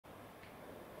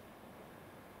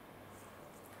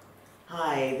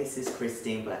Hi, this is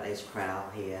Christine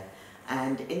Blackledge-Crowell here,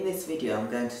 and in this video I'm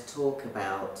going to talk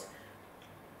about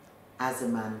as a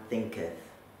man thinketh.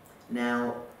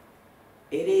 Now,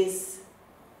 there is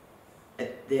a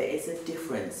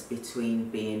difference between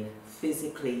being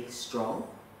physically strong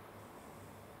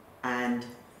and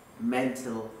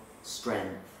mental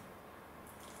strength.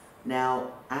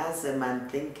 Now, as a man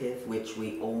thinketh, which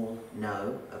we all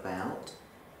know about,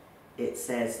 it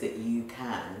says that you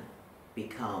can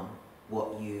become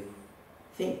what you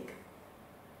think,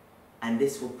 and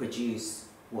this will produce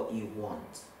what you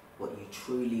want, what you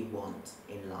truly want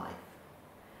in life.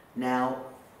 Now,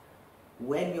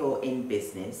 when you're in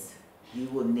business, you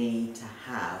will need to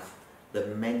have the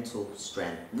mental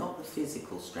strength, not the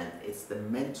physical strength, it's the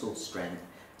mental strength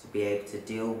to be able to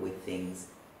deal with things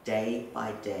day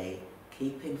by day,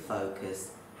 keeping focused,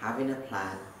 having a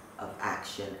plan of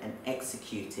action and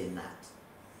executing that.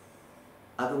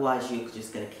 Otherwise, you're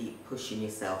just going to keep pushing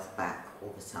yourself back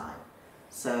all the time.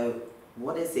 So,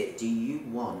 what is it do you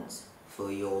want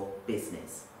for your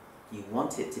business? You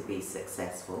want it to be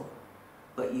successful,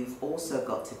 but you've also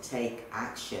got to take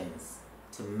actions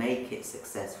to make it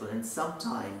successful. And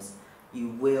sometimes you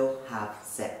will have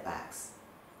setbacks.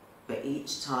 But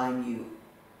each time you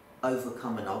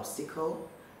overcome an obstacle,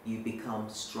 you become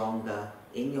stronger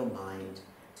in your mind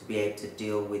to be able to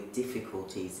deal with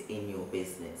difficulties in your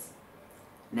business.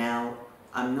 Now,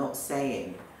 I'm not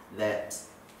saying that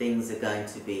things are going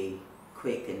to be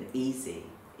quick and easy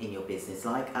in your business.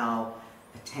 Like our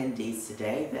attendees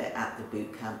today, they're at the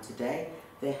bootcamp today,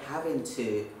 they're having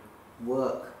to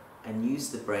work and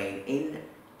use the brain in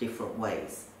different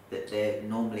ways that they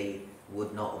normally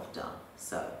would not have done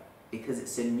so. Because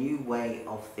it's a new way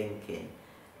of thinking.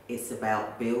 It's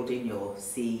about building your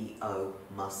CEO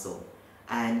muscle.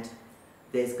 And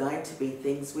there's going to be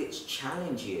things which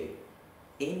challenge you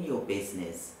in your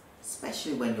business,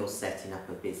 especially when you're setting up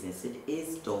a business. It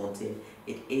is daunting,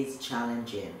 it is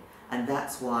challenging, and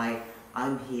that's why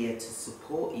I'm here to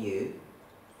support you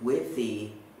with the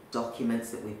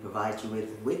documents that we provide you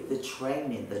with the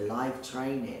training, the live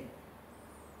training,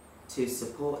 to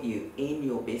support you in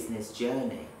your business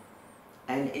journey.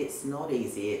 And it's not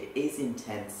easy, it is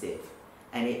intensive,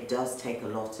 and it does take a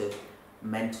lot of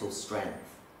mental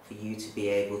strength for you to be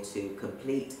able to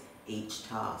complete each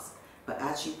task. But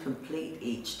as you complete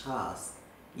each task,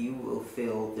 you will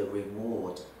feel the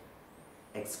reward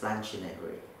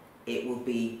expansionary. It will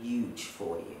be huge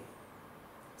for you.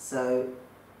 So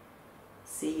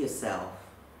see yourself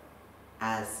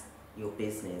as your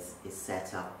business is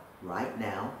set up right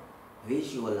now.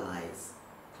 Visualize,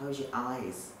 close your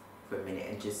eyes for a minute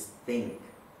and just think,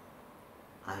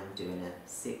 I'm doing a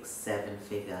 6-7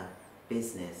 figure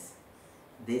business.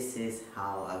 This is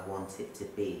how I want it to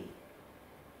be.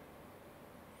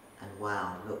 And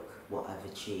wow, look what I've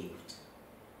achieved.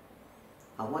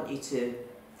 I want you to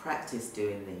practice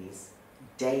doing these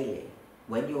daily.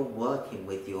 When you're working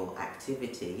with your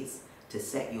activities to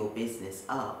set your business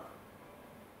up,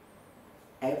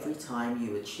 every time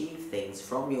you achieve things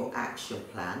from your action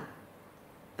plan,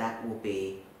 that will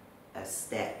be a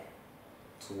step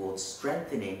towards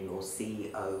strengthening your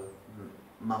CEO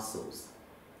muscles,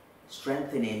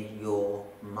 strengthening your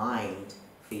mind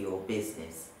for your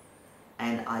business.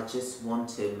 And I just want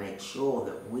to make sure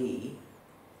that we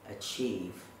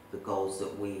achieve the goals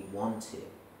that we want to,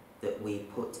 that we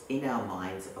put in our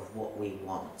minds of what we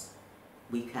want.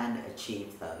 We can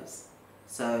achieve those.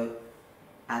 So,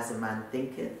 as a man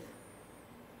thinketh,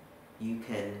 you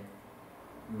can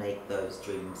make those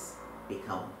dreams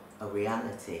become a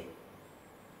reality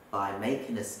by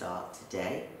making a start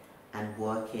today and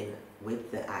working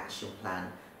with the action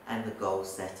plan and the goal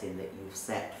setting that you've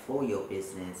set for your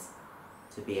business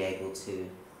to be able to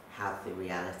have the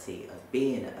reality of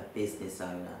being a business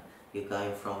owner. You're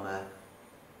going from a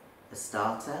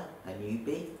starter, a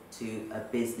newbie, to a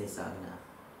business owner.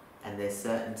 And there's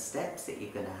certain steps that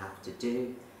you're going to have to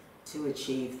do to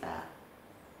achieve that.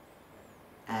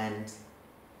 And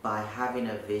by having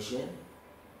a vision,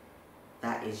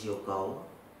 that is your goal.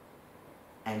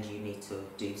 And you need to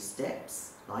do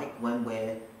steps, like when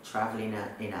we're traveling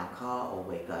in our car or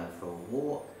we're going for a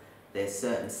walk, there's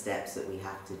certain steps that we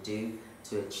have to do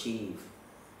to achieve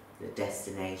the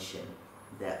destination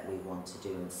that we want to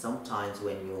do. And sometimes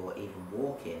when you're even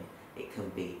walking, it can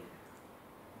be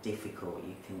difficult.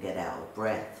 You can get out of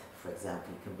breath, for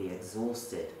example, you can be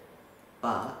exhausted.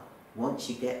 But once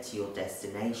you get to your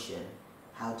destination,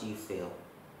 how do you feel?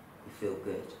 You feel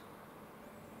good.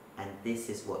 And this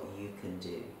is what you can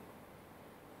do.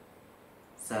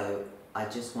 So I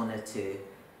just wanted to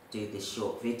do this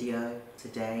short video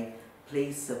today.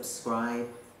 Please subscribe,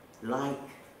 like,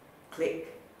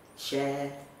 click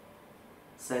share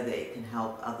so that it can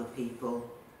help other people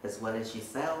as well as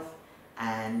yourself,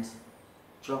 and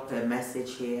drop a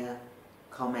message here,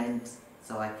 comment,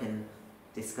 so I can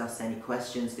discuss any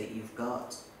questions that you've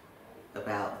got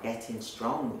about getting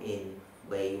strong in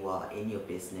where you are in your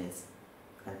business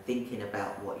and thinking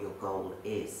about what your goal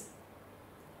is.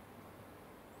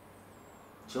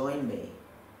 Join me.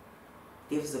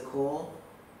 Give us a call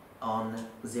on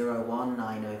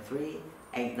 01903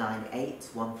 898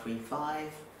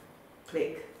 135.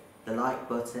 Click the like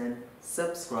button,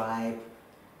 subscribe,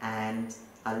 and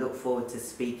I look forward to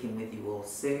speaking with you all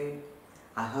soon.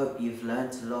 I hope you've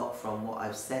learned a lot from what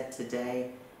I've said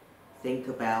today. Think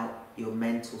about your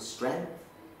mental strength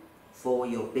for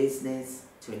your business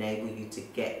to enable you to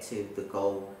get to the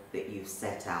goal that you've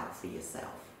set out for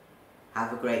yourself.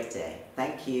 Have a great day.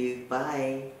 Thank you.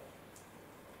 Bye.